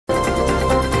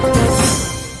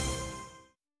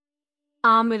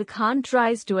Aamir Khan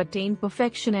tries to attain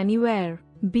perfection anywhere,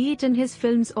 be it in his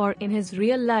films or in his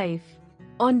real life.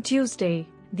 On Tuesday,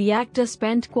 the actor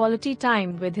spent quality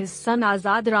time with his son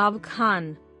Azad Rao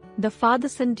Khan. The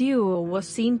father-son duo was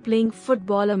seen playing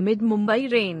football amid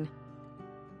Mumbai rain.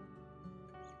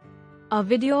 A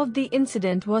video of the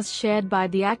incident was shared by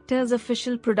the actor's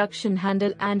official production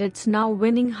handle and it's now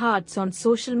winning hearts on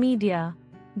social media.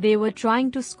 They were trying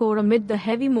to score amid the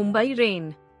heavy Mumbai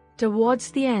rain. Towards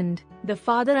the end, the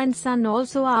father and son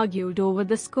also argued over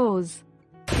the scores.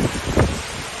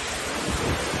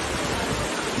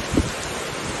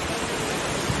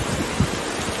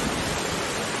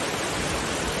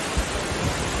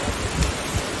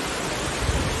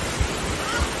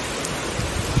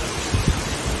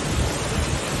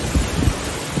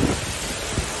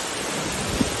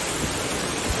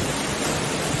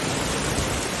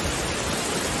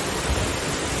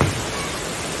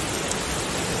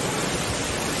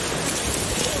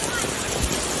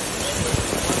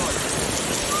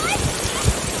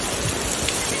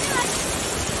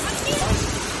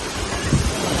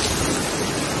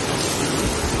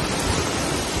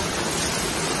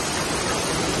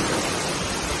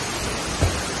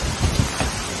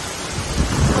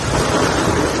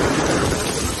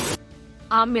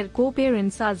 Aamir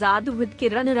co-parents Azad with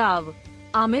Kiran Rao.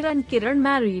 Aamir and Kiran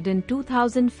married in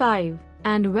 2005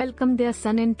 and welcomed their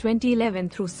son in 2011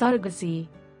 through surrogacy.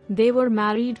 They were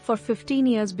married for 15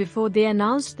 years before they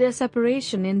announced their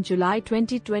separation in July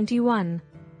 2021.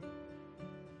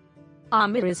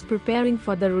 Aamir is preparing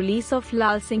for the release of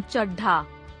Lal Singh Chaddha.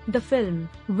 The film,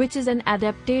 which is an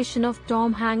adaptation of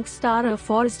Tom Hanks' starrer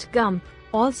Forrest Gump,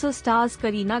 also stars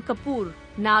Kareena Kapoor,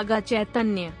 Naga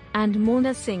Chaitanya, and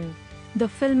Mona Singh. The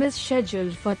film is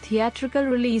scheduled for theatrical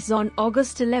release on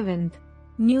August 11.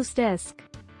 News Desk.